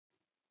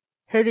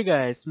Hey there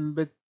guys,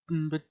 but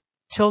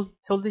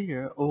Tilda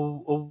here.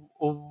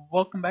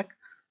 Welcome back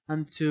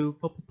to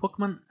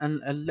Pokemon and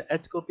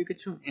Let's Go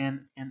Pikachu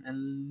and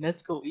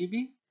Let's Go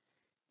Eevee.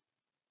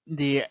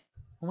 The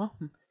well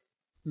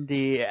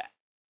the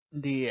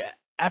the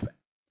af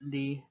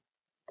the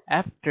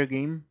after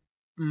game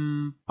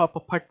part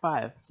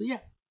 5. So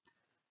yeah.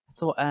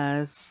 So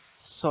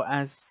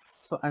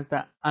as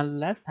that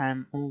last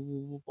time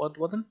what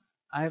wasn't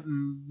I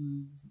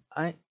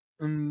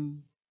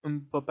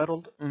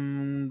battled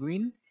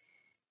Green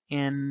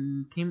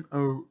and Team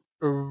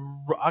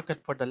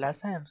Rocket for the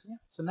last time. So yeah.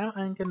 So now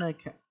I'm gonna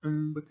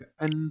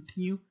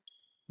continue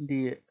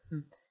the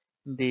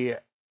the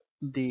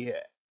the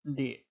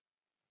the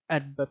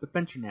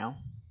adventure now.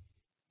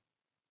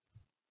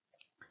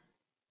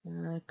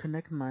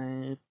 Connect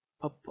my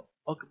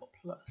Pokeball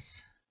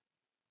Plus.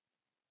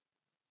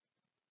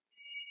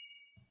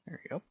 There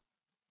you go.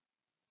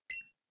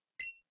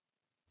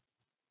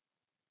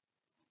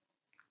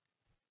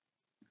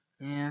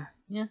 Yeah.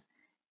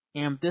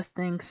 And this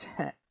thing's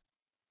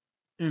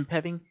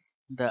having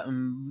the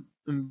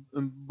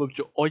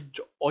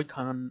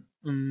Oicon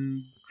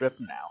drift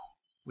now,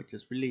 which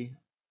is really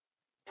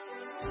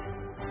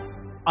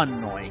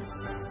annoying.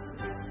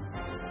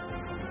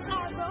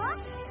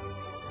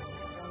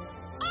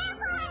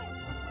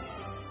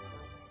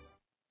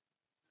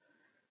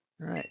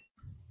 Alright,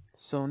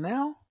 so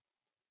now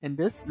in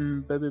this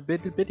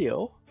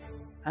video,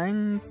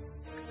 I'm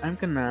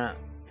gonna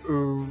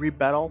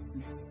rebattle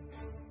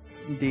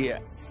the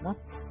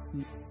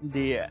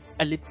the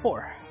Elite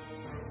Four.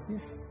 Yeah.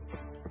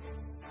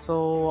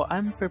 So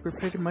I'm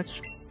pretty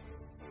much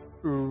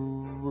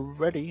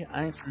ready.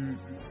 I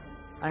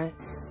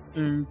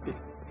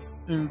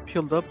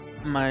peeled up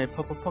my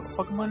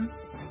Pokemon,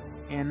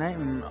 and I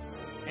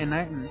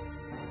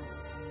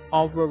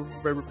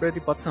already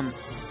bought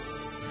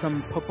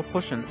some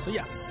potions. So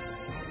yeah.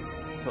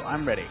 So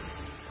I'm ready.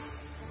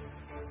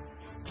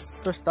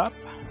 First up,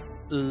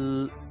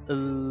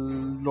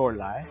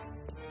 Lorelei.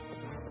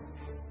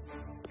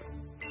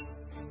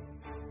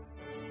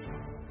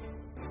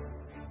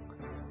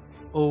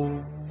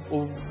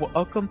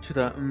 Welcome to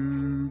the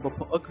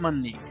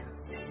Pokemon League.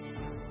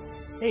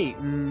 Hey,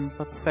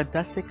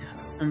 fantastic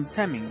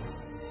timing.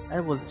 I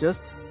was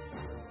just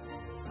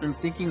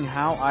thinking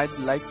how I'd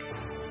like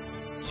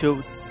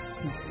to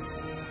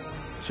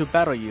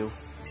battle you.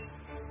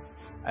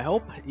 I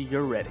hope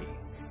you're ready.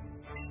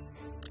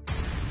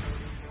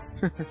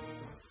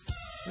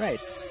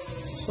 Right.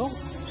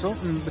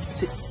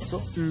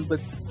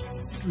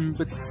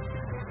 But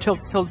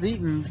Chelsea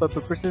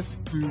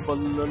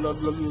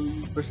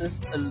versus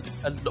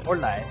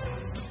Lorelei,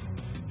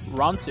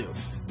 round 2.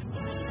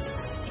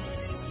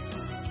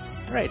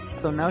 Right.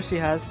 So now she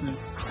has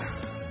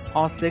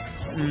all 6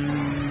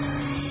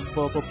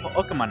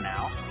 Pokemon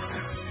now.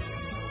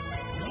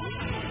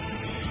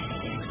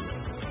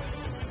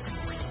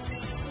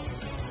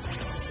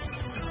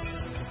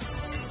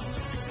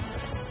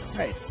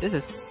 Right.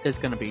 This is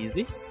gonna be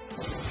easy.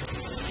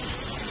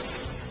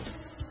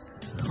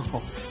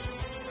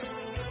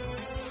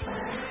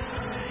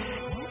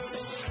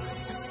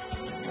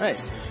 Right,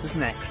 who's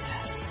next?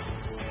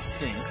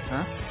 Jinx,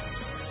 huh?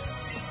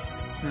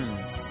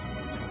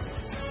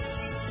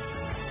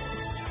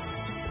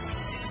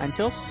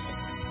 Antos?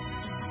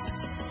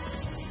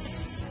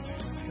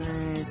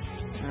 Right,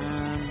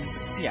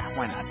 yeah,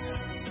 why not?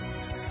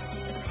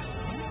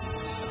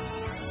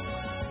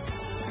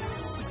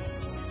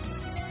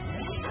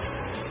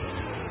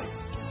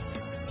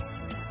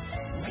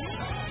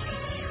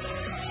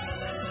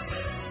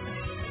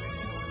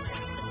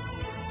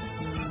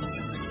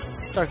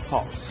 Dark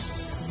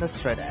Pulse. Let's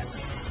try that.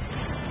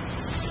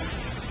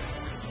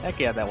 Heck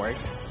yeah, that worked.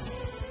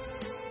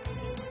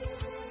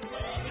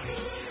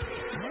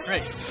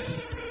 Right.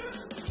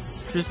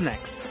 Who's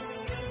next?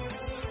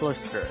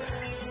 Blister.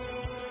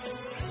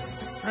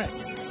 Right.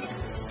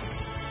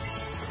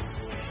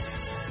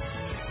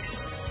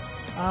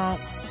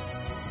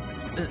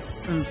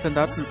 Send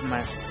out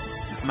my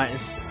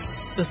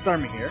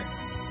Starmie here.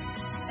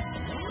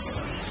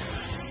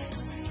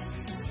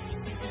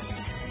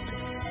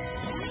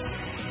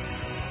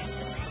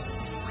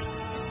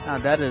 Now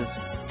that is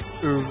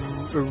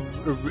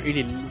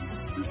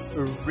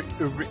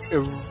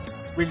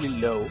really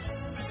low.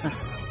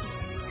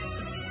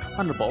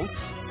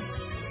 Thunderbolts.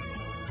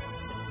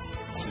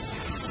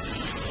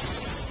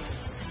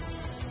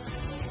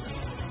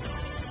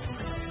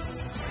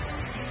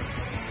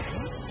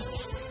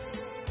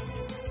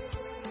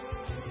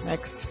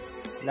 Next,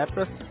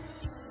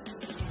 Lapras.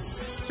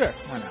 Sure,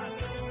 why not?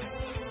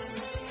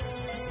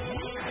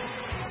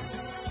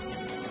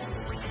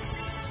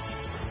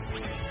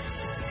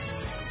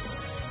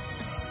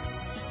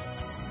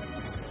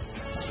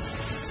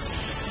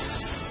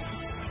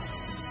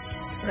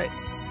 Right.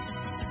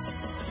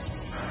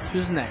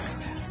 Who's next?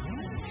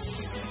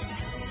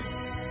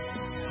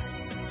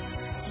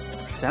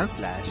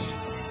 Sandslash.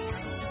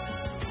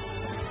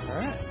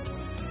 Alright.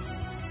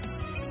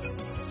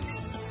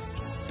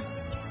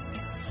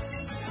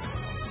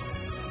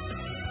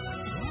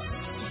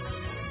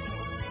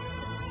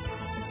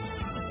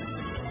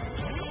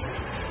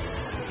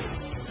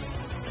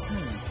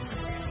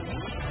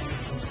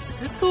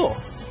 It's cool.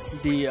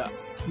 The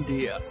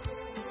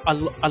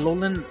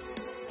Alolan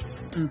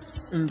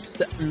and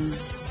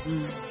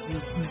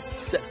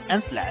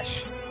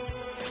slash.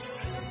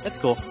 That's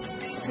cool.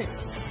 Hey.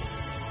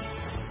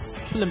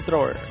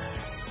 Flamethrower.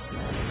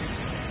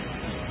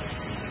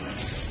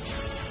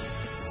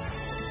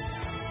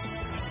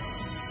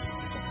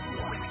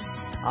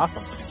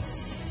 Awesome.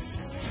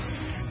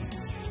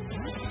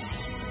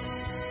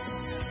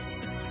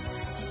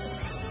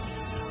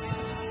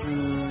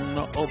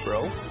 No, oh,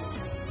 bro.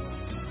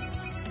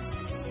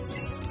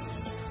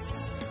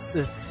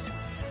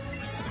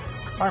 This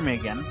army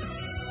again.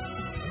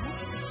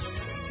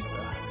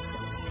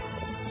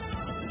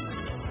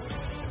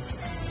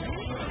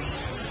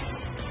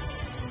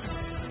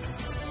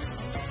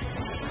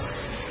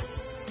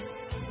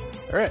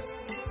 All right.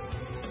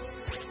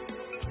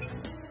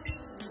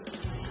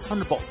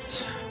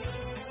 Thunderbolt.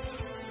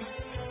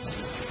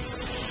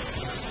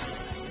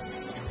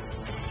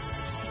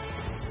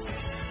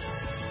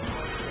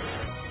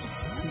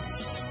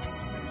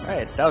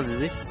 Alright, that was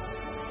easy.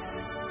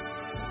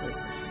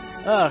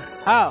 Ugh,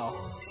 how?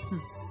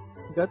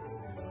 Got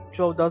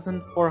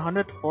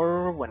 12,400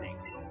 for winning.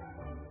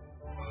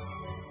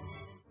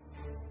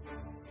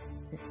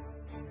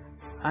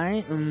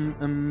 I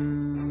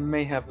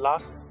may have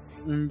lost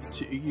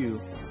to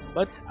you,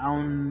 but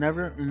I'll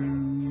never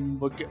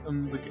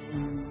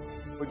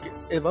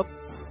give up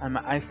on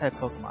my ice type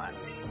Pokemon.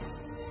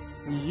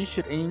 You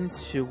should aim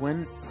to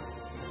win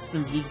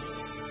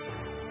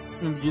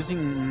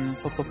using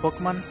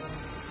Pokemon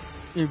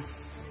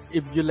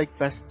if you like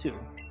best too.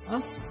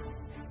 Huh?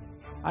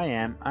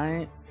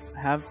 I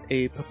have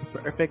a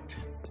perfect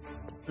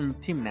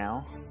team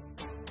now.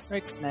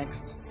 Right,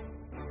 next.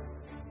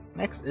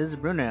 Next is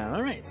Bruno.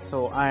 Alright,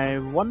 so I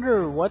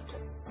wonder what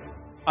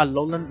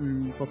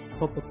Alolan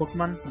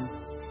Pokemon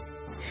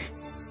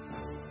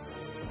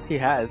he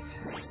has.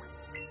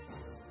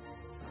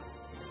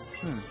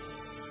 Let's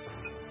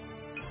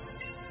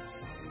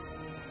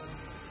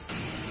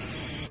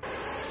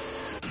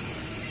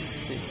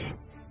see.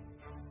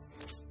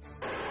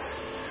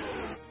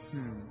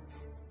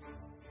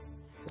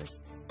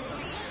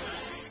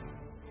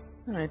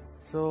 Alright,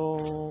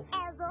 so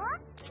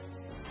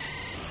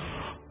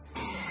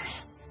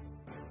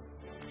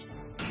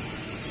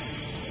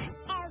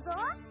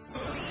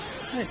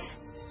right,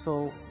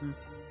 so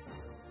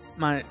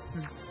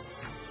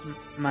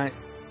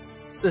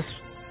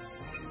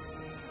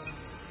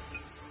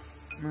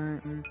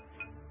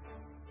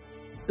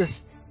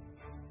this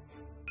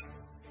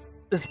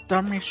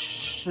dummy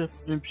should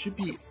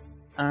be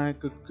a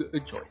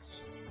good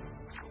choice.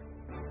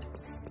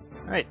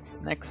 Alright,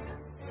 next.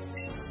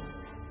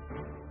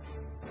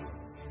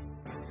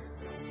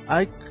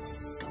 I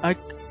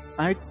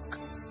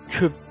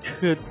could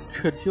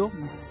feel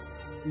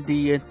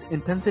the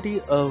intensity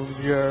of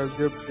your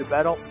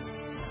battle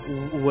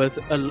with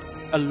a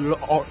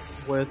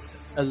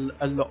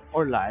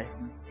Orly,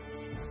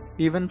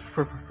 even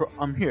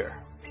from here.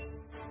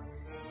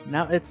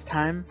 Now it's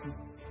time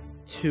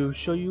to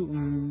show you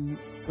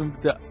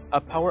the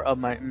power of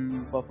my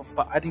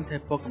fighting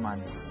type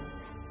Pokemon,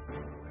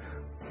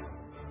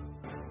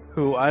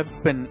 who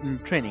I've been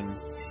training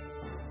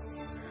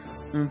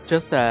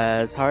just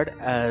as hard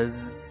as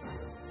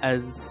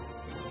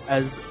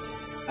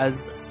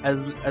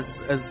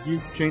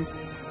you trained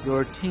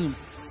your team.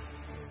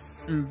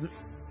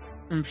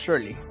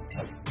 Surely.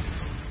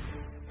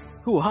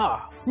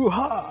 Hoo-ha!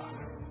 Hoo-ha!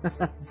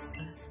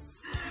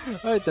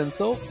 Alright then,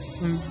 so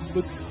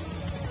but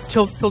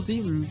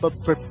Tilty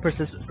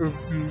versus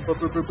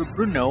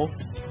Bruno,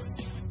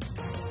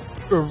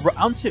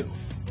 round 2.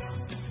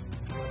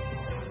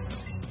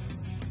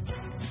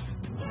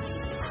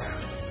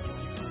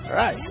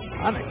 Alright,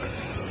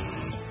 Onyx.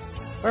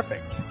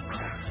 Perfect.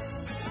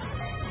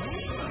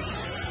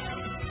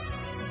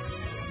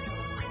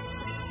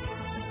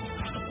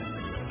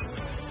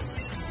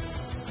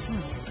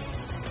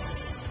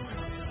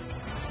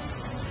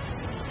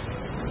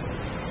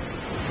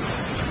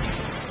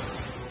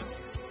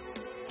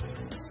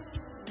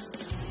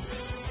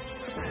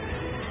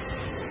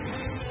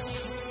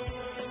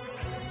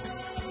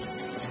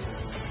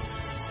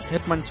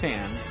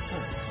 Hitmonchan.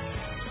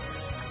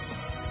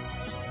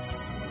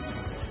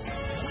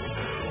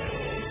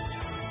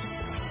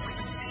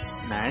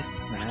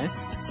 Nice,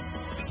 nice.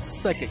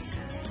 Psychic.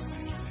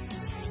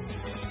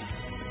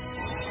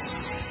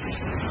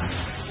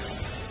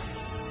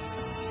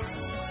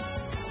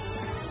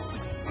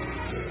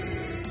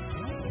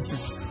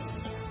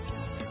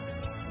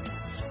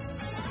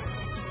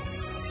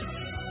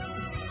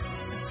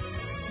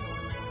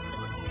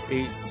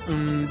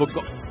 But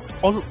go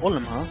all of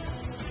them, huh?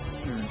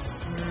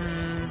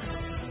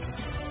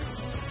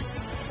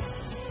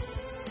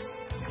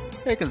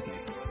 I can see.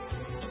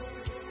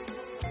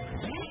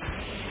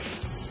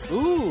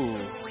 Ooh,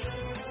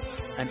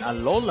 an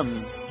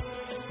Alolan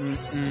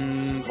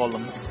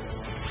Golem.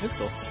 Let's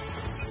go.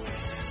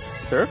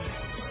 Surf.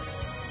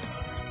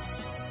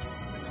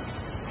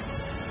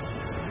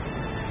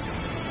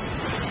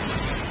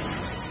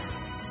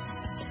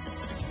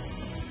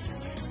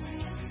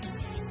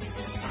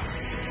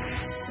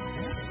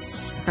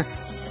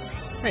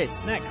 Right,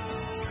 next.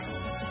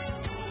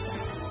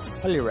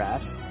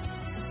 Poliwrath.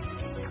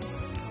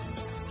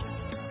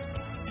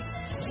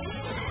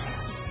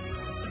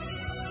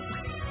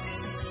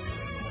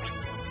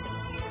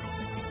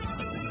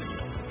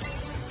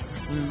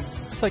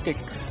 Psychic.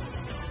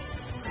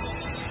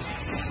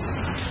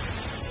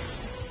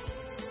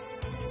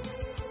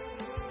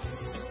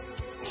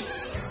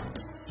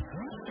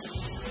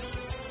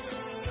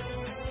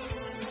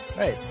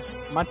 Right,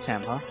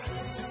 Machamp, huh?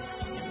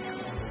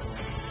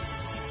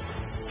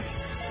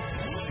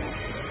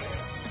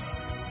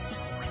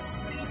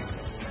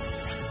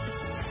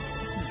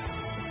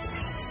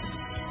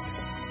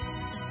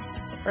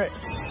 Right.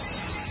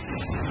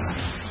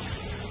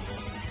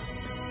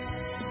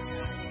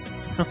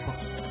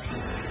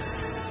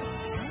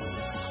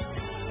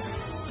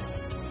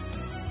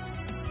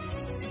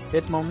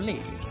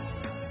 Hitmonlee.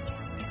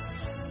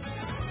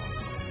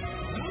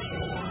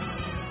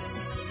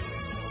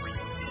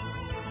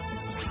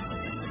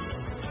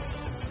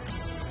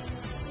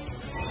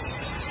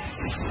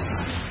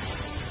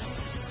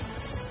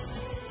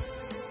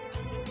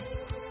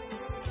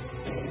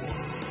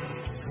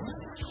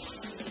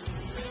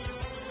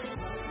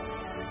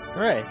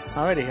 Right,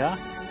 already, huh?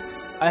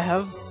 I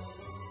have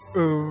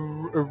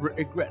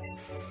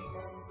regrets.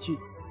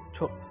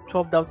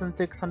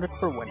 12,600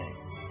 for winning.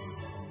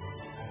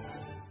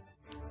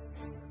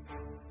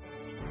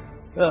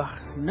 Ugh,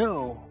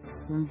 no.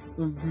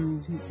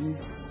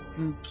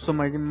 So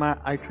my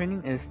eye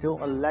training is still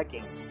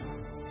lacking.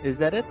 Is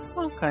that it?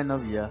 Well, kind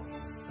of, yeah.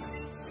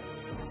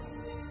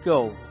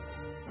 Go.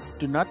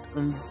 Do not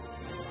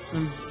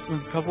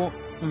trouble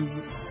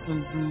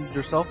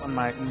yourself on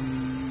my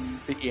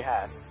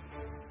behalf.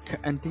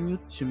 Continue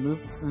to move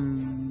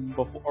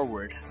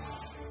forward.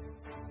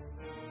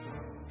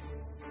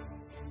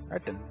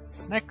 Right then,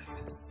 next.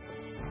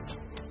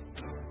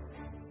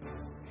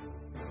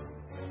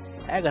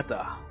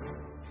 Agatha.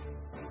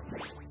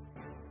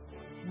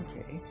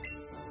 Okay.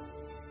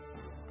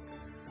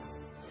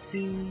 Let's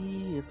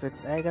see if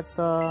it's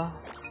Agatha,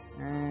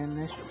 and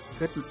I should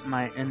put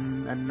my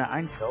in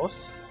 9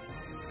 kills.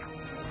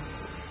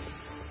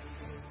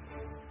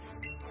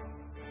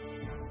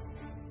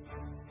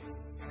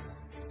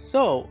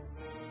 So,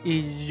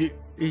 you've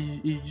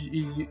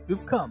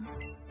come.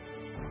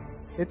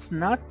 It's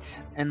not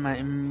in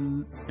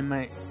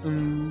my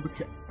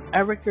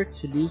character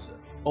to lose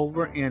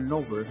over and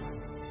over.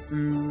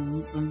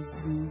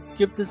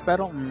 Give this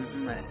battle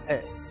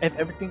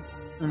everything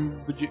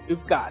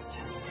you've got.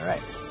 All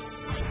right.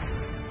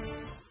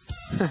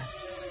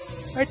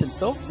 Right then.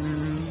 So,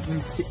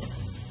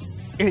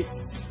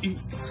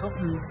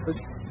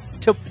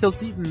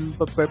 Tilty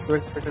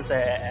versus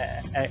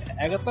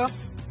Agatha.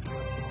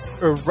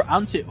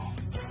 Round 2.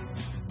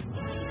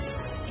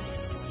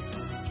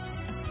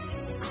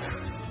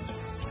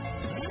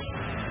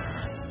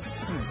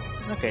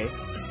 Okay.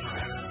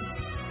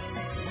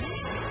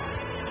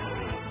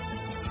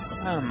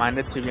 I don't mind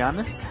it, to be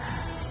honest.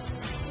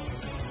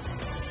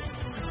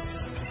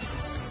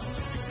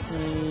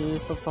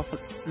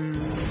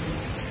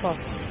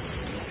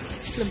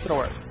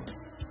 Flamethrower.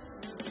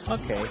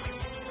 Okay.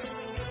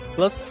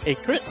 Plus a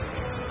crit.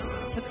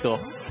 Let's go.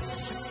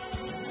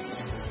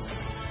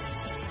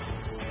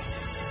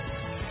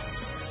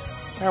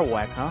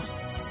 Airwhack, huh?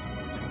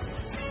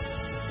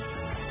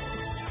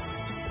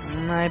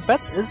 I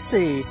bet is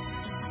the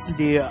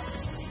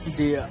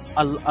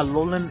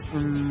Alolan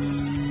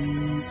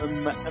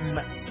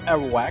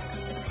Airwhack.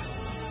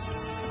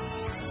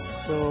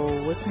 So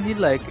what's he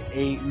like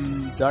a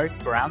dark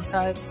ground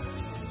type?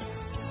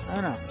 I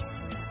don't know.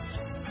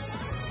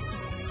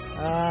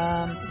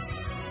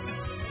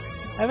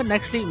 I haven't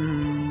actually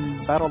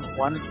battled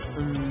one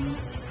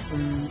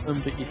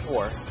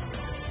before.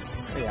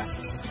 So yeah.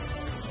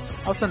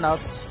 I'll send out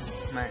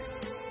my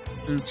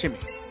Chimmy.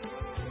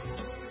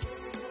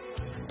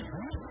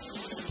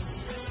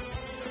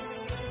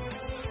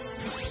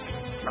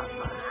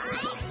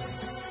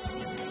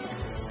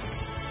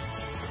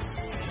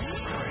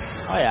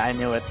 Oh yeah, I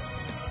knew it.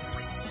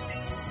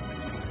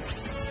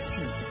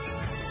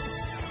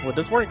 Will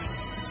this work?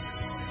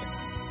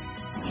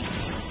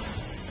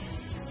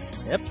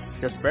 Yep,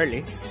 just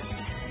barely.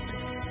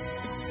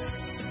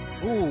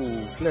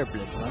 Ooh, Flare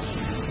Blitz, huh?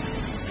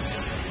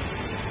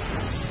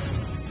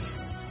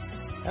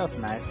 That was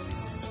nice.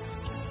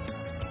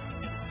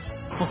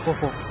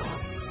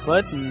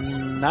 But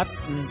not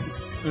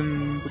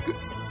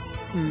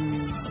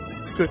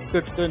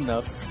good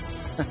enough.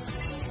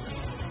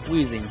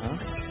 Wheezing, huh?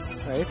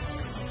 Right?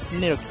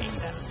 Nidoking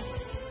then.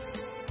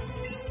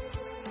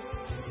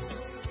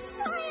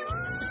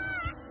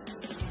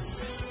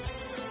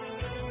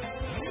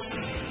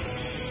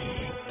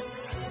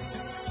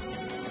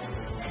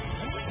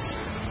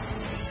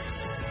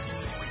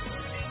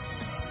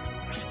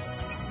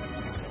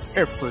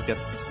 Earthquake it.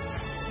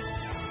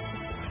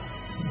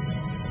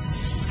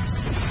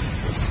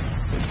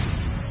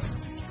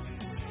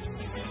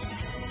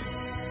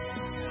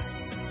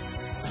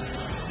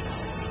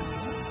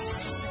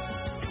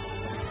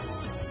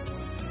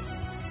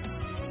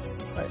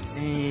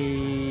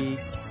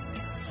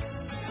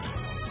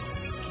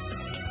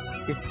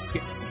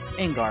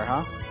 Angar,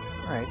 huh?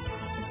 Alright.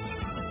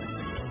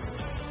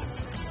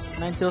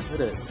 Ninetales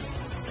it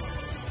is.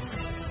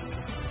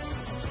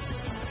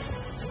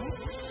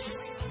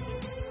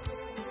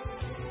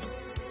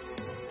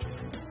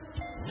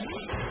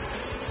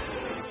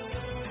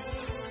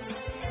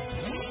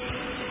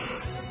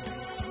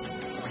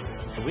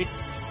 Sweet.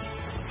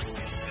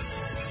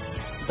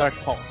 Dark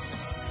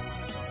Pulse.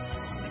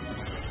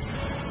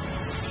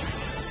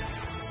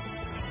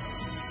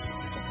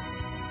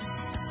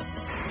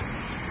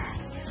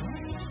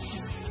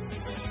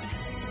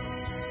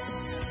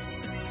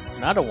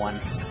 Another one.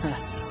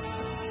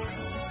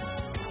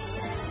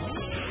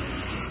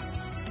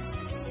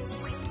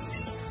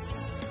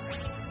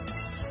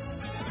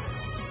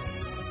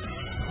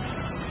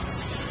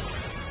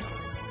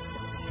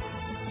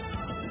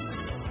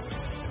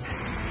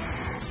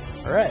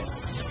 Alright.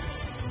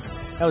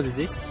 That was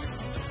easy.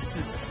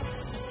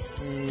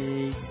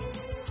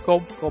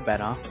 Go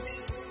bad, huh?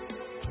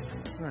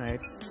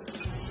 Alright.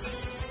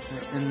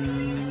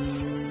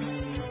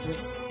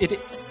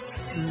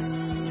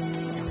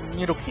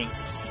 Needle King.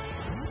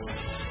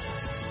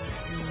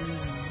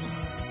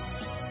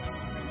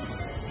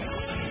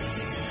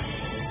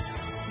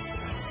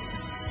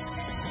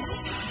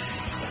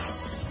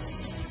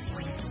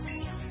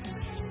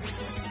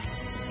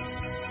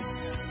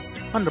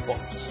 Thunderbolt.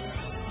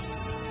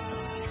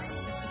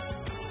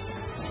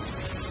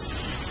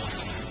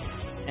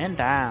 And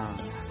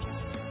down.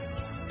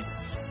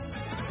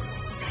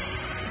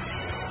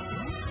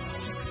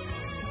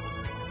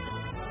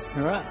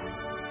 Alright.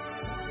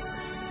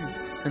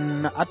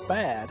 Not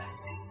bad.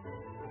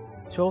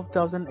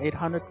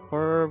 12,800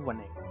 for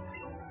winning.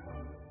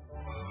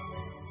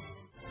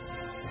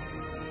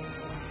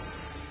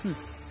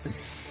 A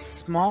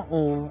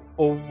small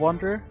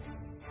wonder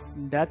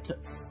that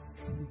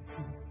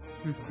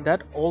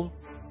old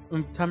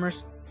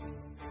timers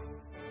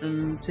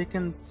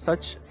taken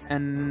such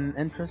an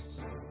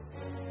interest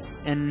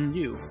in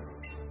you.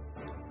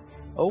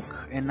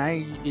 Oak and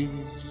I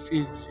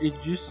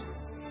used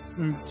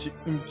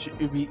to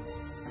be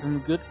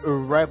good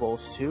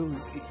rivals too,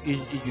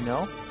 you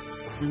know,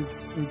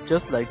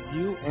 just like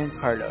you and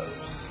Carlos.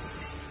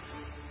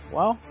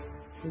 Well,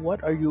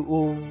 what are you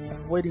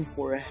waiting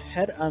for?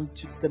 Head on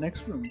to the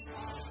next room.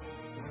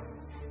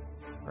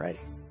 Alrighty.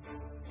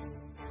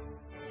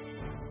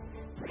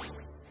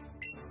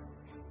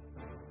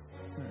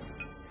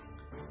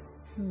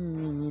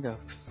 Need a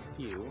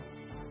few.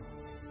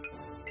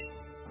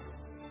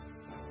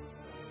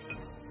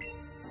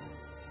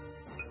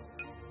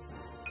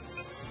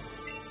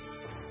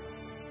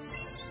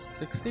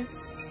 $60?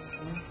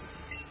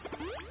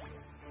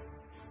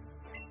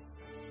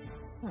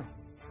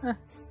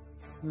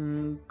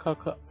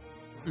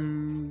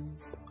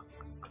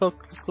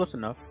 Close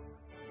enough.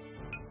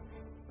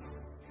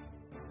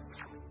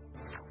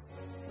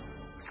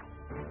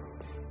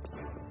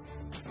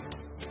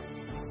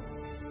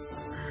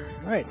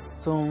 Alright,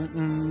 so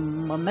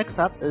next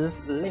up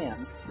is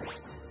Lance.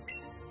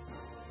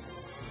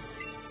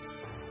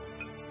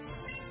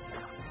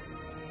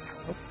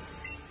 Oh,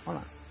 hold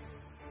on.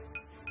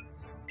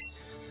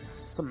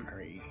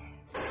 Summary.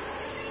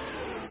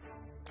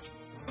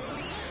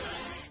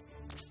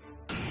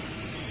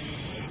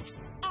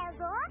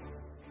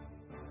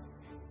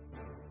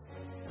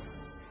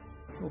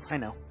 Oh, I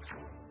know.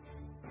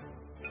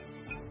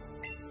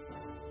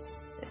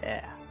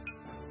 Yeah.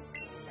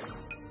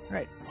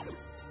 Right.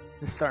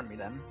 Start me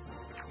then.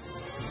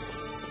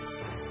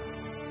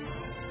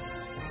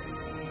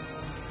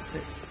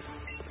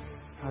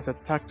 How's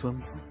that talk to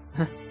him?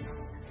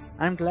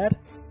 I'm glad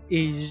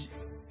is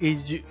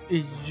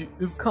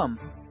you come.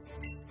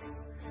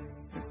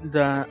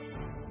 The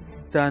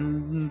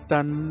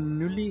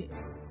newly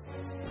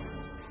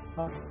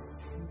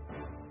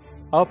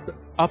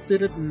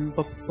updated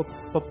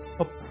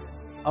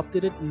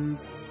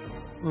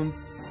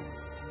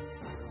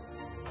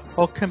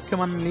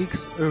Pokémon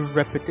League's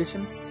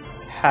reputation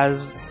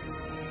has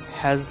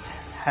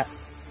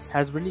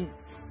really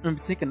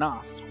taken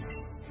off.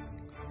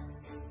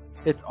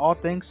 It's all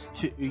thanks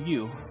to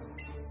you.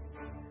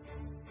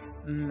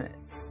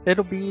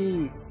 It'll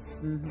be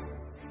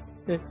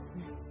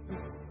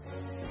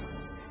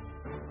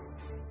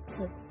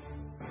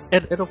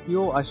it'll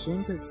feel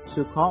ashamed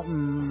to call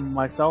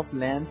myself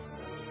Lance,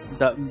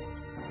 the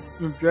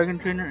Dragon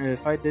Trainer,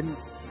 if I didn't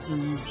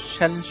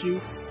challenge you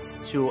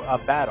to a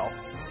battle.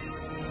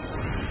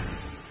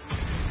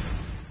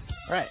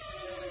 Right.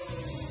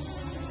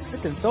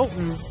 But then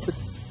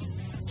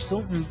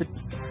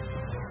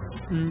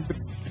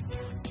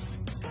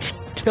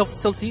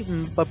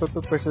Tilty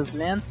versus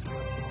Lance,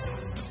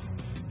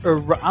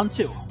 round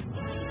 2.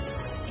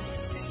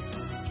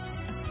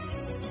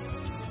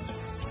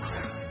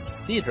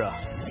 Cedra.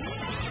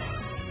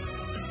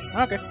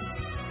 Okay.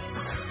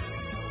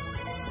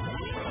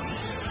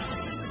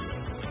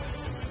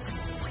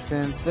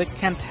 Since it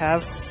can't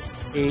have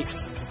a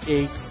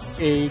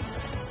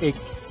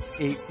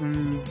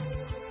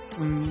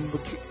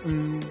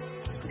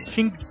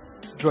King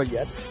Draw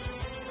yet,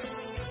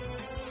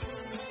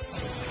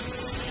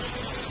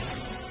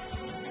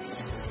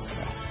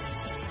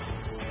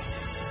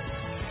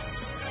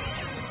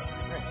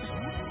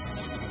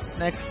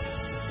 Next.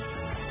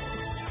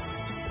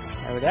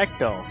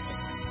 Aerodactyl.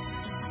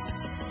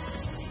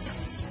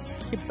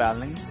 Keep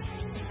battling.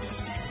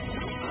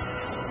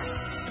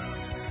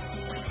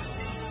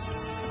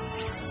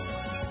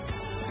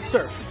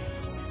 Surf.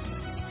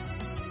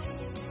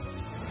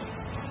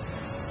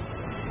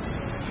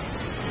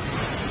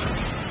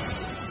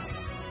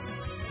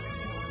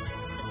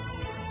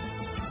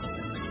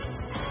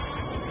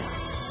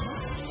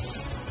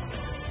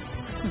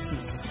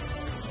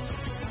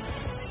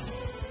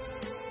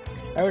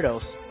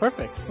 Gyarados.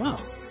 Perfect. Wow.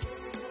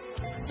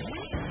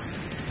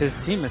 His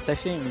team is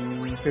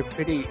actually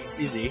pretty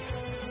easy.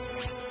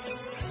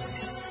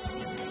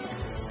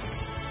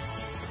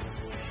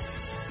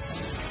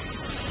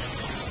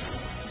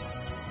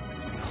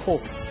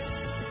 Oh.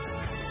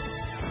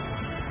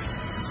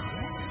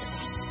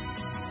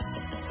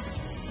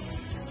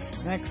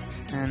 Next,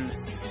 an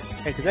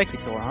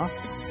Executor, huh?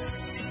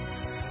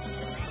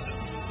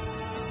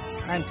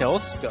 And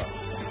Telescope.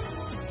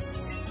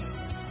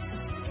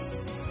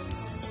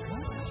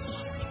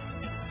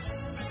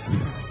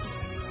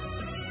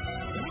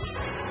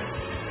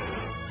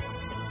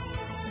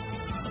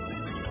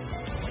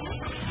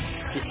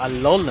 The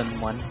Alolan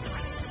one.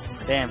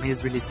 Damn,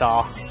 he's really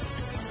tall.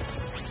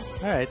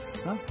 Alright,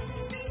 well.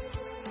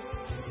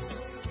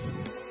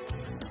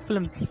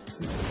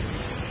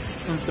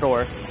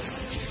 Flamethrower.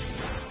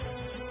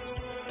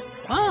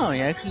 Oh,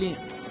 he actually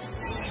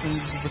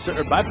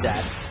survived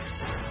that.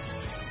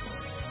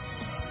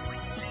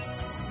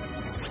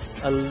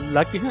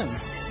 Lucky him.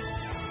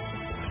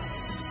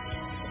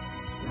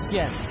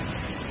 Yeah.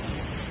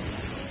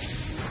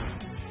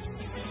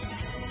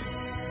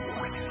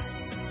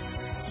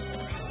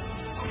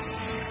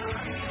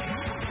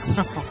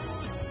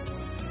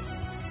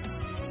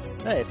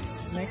 Right.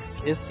 Next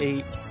is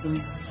a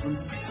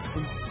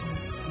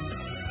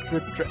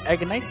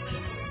Dragonite.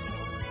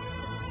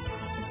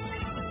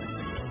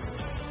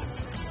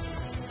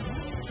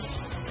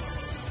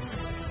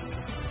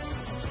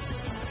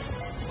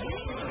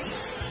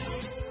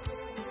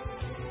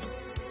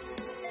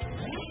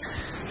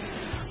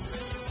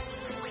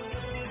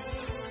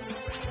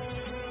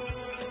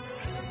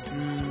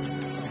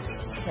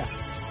 Yeah.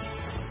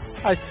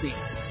 High speed.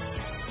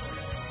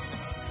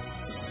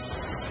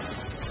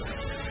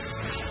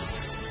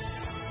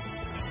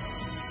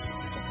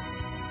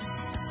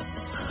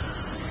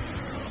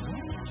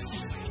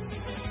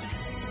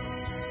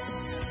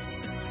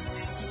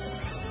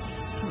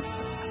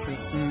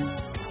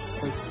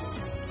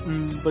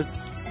 But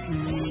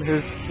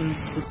his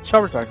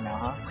Charizard now,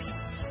 huh?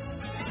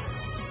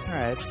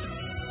 Alright.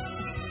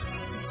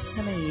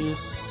 Gonna use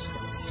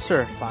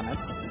Surf on it.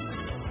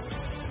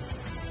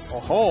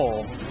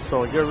 Oh,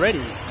 so you're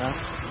ready, huh?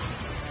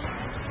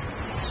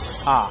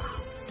 Ah.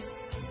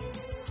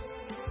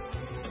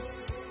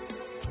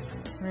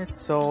 Alright,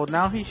 so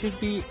now he should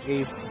be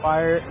a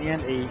Fire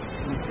and a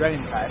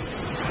Dragon type.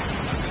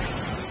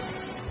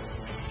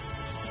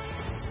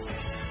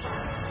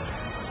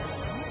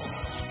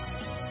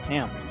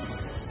 Damn.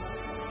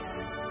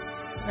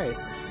 Hey.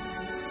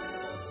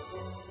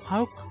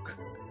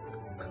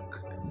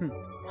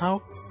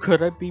 How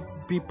could I be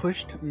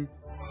pushed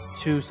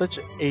to such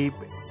a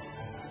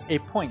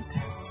point?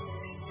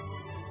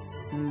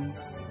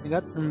 I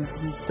got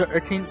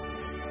 13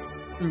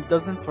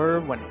 dozen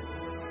for winning.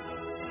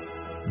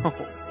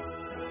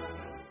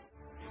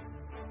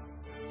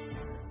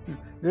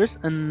 There's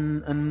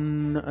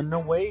no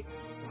way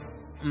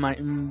my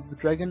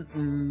dragon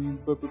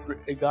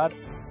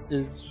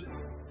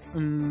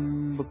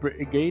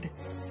brigade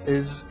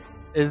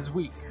is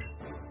weak.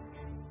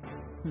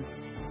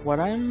 What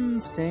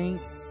I'm saying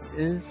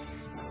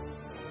is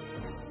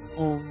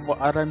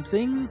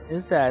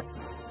that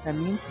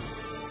means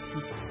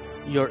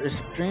your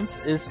strength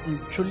is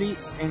truly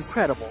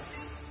incredible.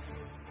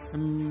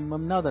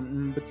 Now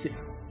then,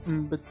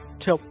 but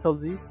tell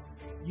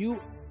you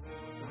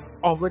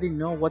already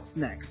know what's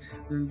next,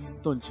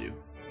 don't you?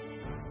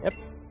 Yep,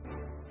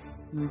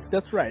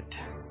 that's right,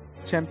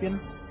 champion.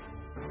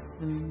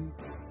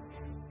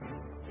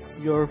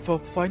 Your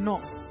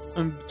final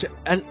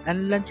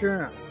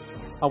lantern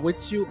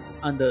awaits you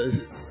on the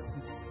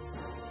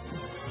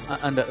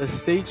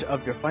stage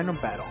of your final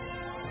battle.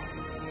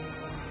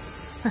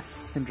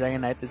 And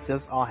Dragonite is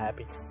just all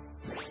happy.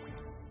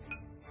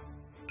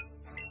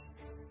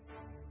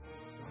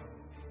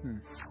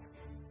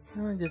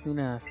 I just need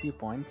a few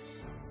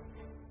points.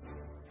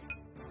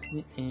 Just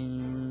need a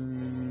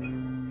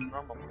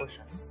normal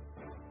potion.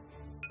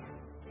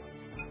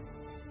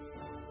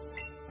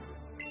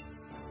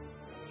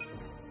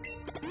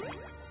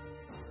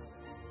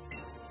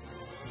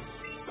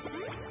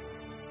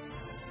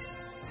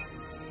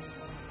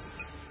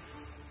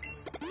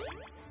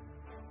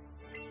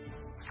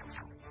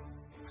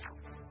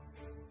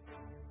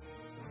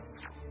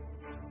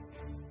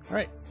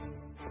 Alright,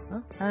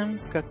 well, I'm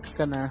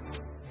gonna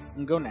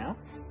go now.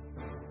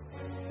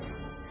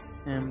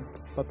 And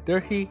but there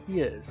he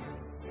is.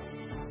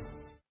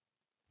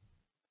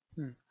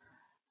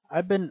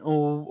 I've been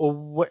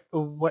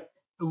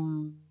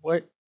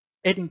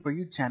waiting for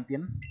you,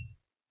 champion.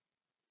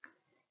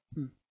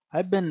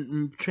 I've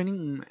been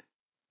training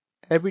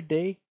every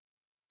day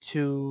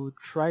to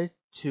try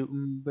to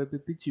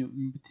beat you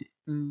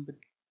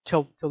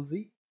till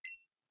Z,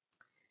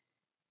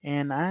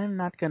 and I'm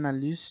not gonna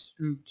lose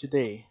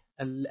today.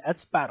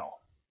 Let's battle.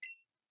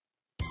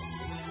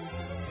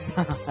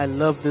 I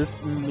love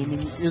this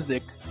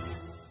music.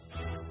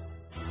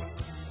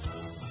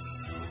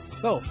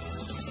 So,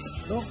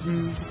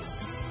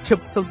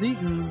 till Z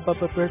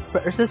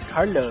versus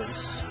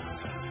Carlos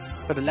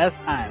for the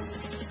last time.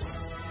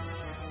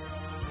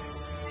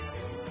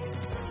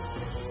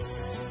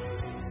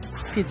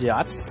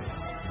 Pidgeot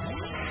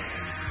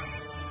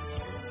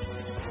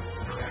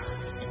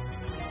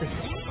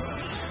is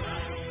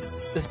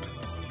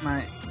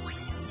my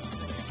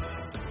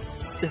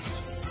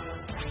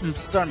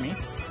Stormy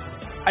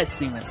Ice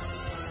Beam it.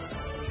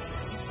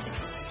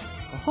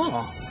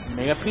 Oh,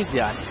 Mega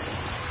Pidgeot.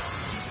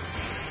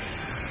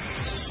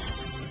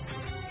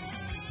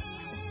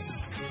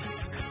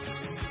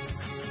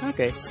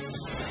 Okay.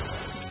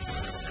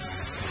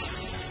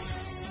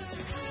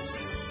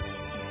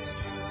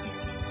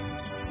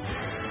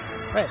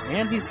 Right,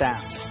 and he's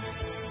down.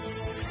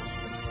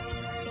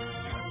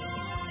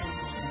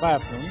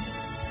 Vileplume.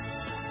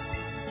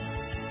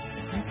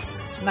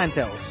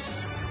 Ninetales.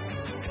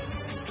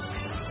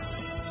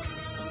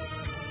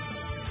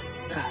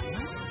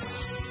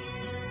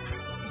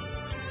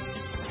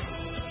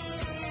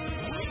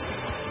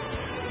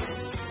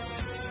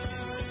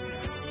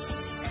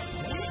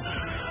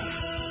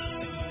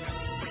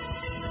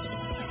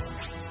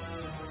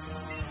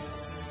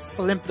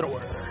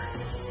 Flamethrower.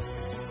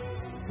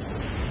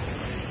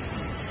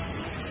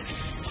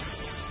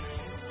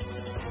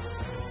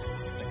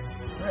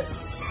 Right.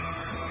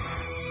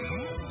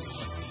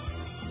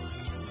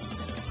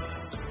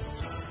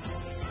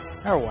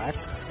 Airwhack.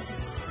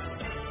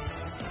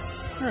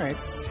 Alright.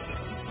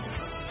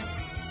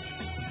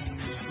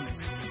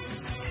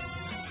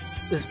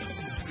 Is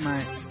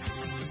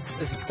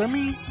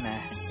Plummy?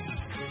 Nah.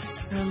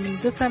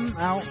 This time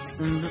I'll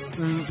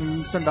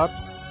send out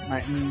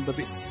my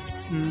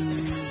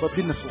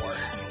Venusaur.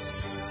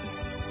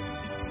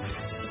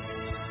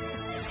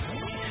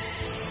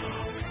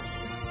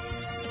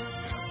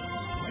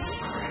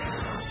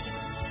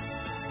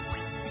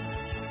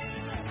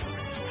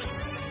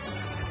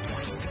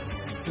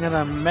 I'm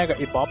gonna Mega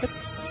Evolve it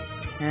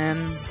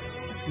and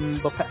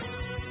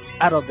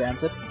Battle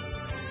Dance it.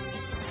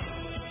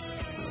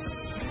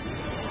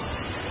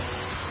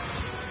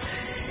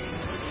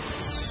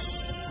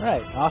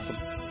 Right, awesome.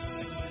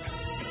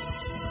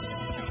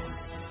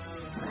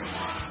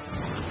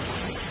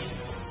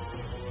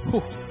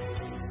 Whew.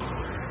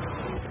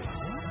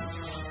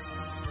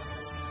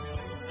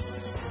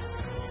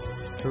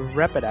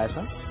 Rapid Eye,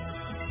 huh?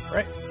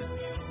 Right.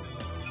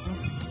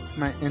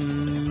 My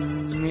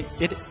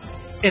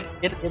it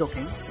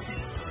okay.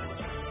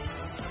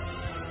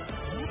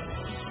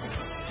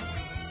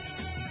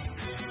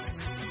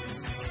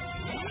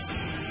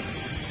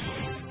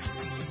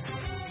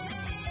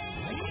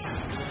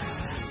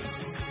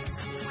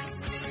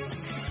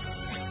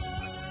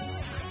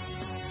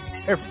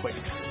 Earthquake.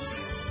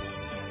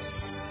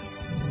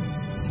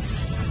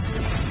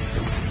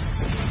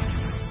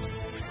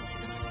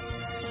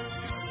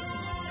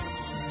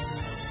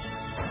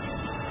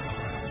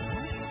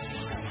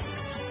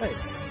 Wait,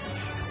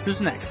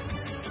 who's next?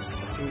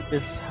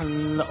 Is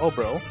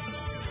Obro.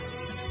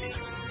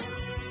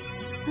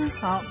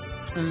 I'll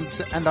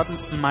end up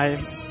my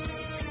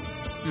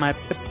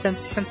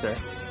pincer.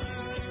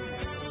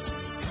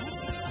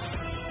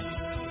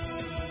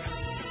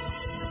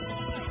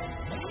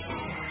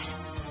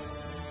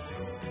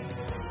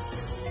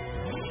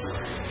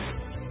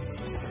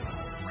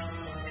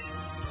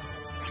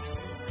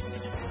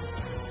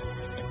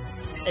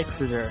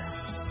 Exeter.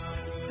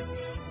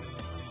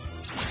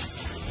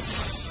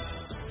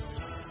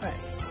 Right.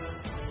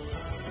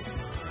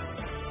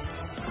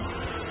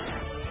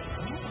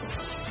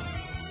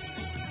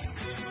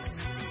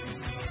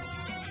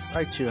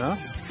 Raichu, huh?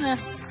 Eh.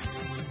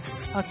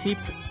 I'll keep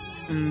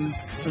the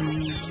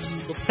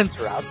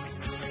pincer out.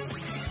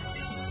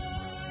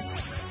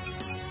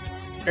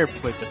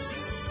 Earthquake it.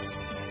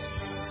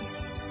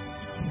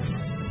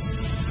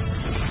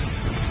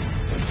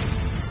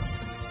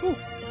 Ooh,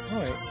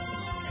 alright.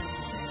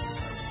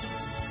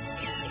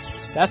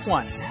 That's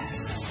one.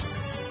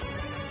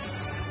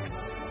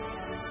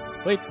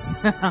 Wait.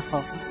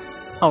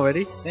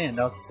 Already? Man,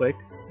 that was quick.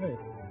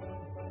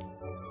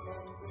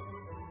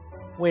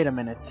 Wait a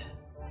minute.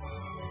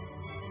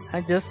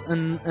 I just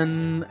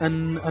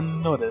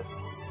noticed.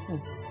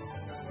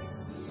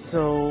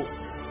 So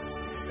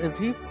if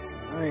he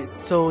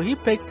so he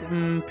picked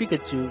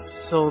Pikachu.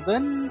 So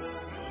then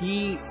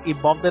he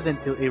evolved it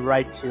into a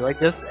Raichu. I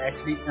just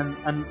actually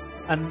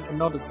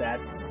noticed that.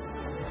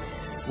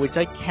 Which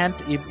I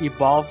can't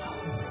evolve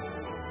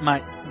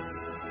my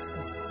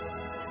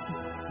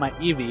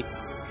Eevee.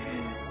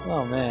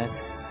 Oh man,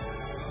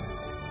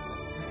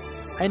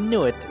 I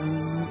knew it.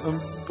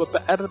 But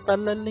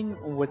battling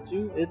with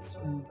you, it's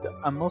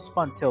the most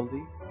fun,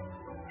 Tildy.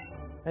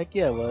 Heck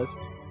yeah, it was.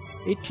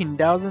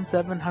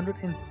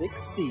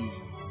 18,760.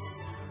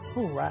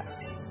 Alright.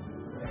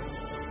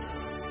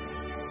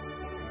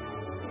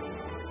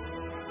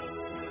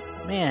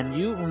 Man,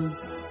 you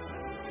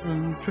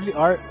truly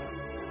are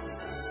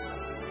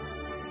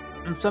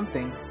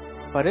something,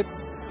 but it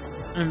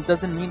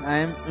doesn't mean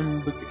I'm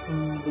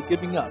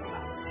giving up.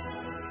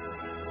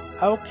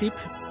 I'll keep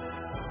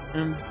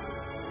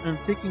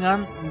taking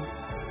on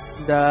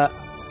the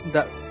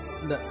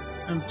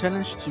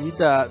challenge to be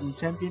the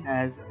champion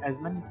as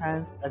many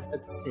times as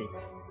it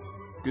takes.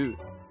 Dude.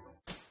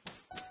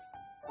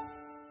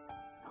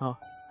 Huh.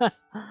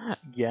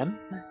 Again?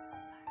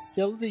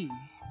 Chelsea.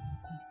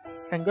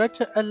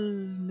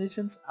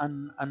 Congratulations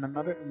on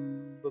another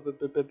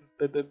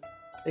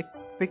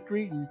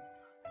victory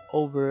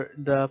over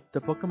the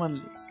Pokemon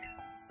League.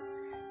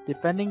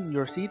 Defending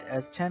your seat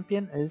as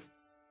champion is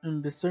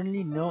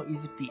certainly no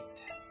easy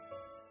feat.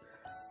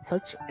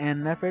 Such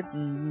an effort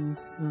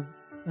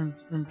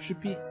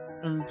should be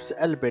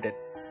celebrated.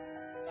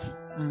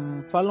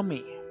 Follow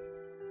me.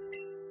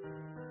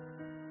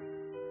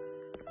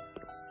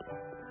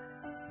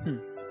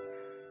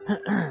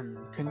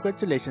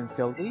 Congratulations,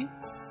 Chelsea.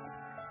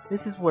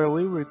 This is where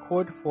we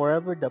record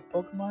forever the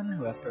Pokemon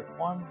who have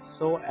performed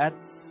so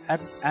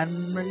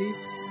admirably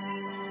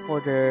for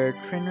their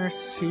trainers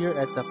here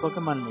at the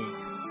Pokemon League.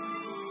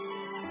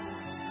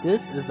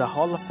 This is the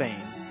Hall of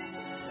Fame.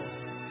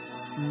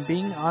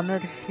 Being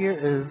honored here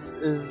is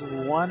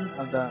one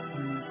of the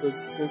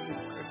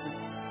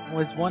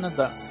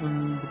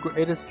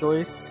greatest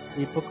joys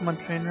a Pokemon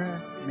trainer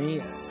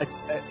may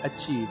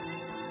achieve.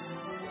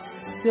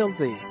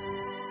 Chelsea,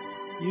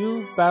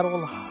 you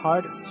battled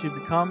hard to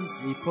become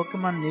a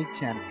Pokemon League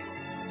champion.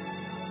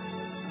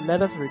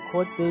 Let us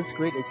record this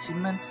great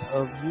achievement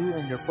of you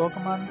and your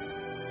Pokemon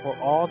for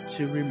all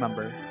to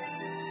remember.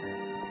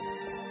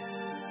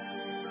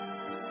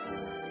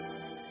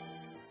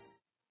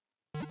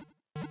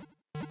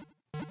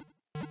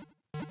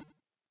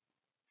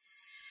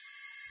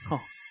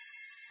 Oh,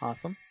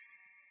 awesome.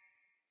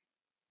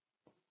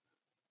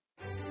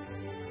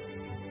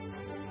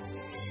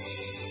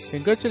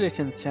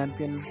 Congratulations,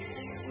 champion.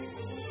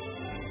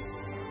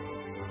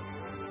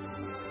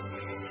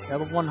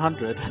 Level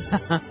 100.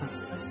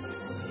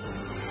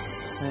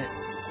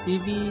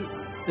 Eevee,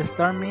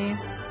 Starmie,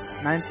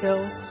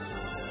 Ninetales,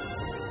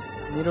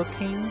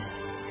 Nidoking,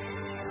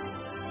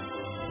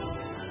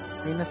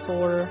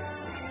 Venusaur,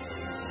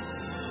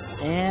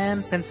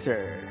 and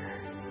Pinsir.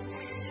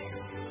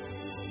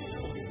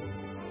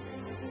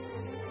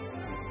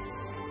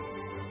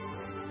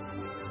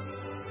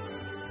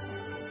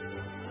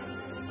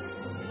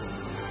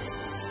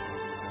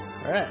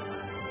 Alright.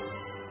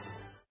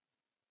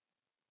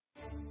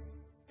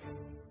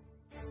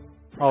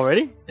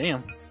 Already?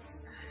 Damn.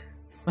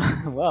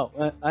 Wow,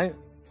 I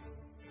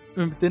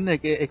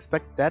didn't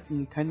expect that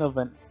in kind of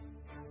an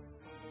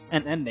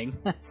ending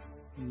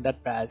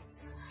that fast.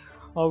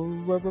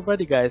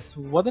 Alrighty guys,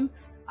 well then,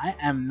 I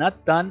am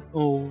not done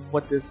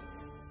with this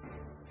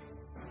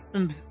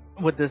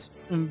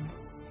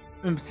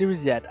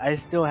series yet. I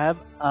still have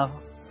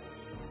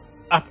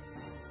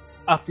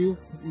a few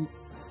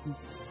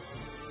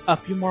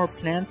more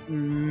plans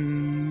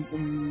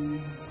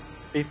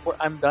before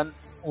I'm done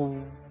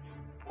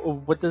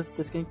with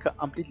this game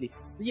completely.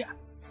 So yeah,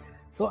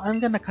 so I'm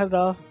gonna cut it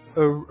off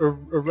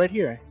right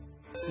here,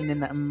 and then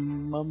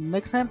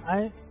next time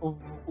I'll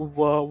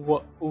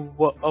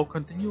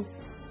continue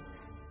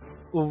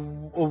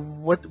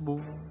what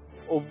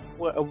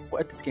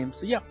this game.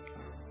 So yeah,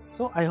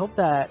 so I hope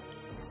that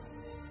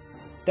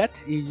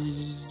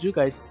you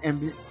guys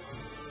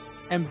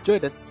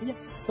enjoyed it.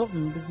 So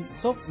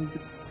yeah, so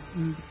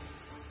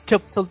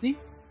Chelsea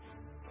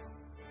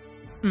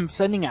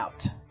signing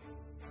out.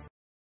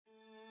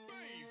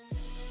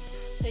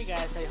 Hey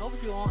guys, I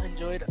hope you all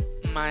enjoyed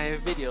my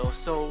video,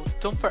 so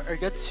don't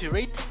forget to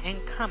rate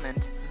and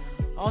comment.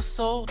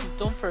 Also,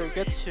 don't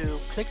forget to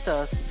click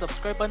the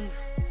subscribe button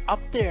up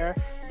there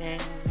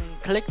and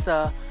click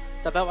the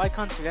bell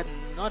icon to get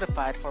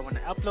notified for when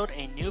I upload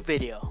a new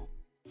video.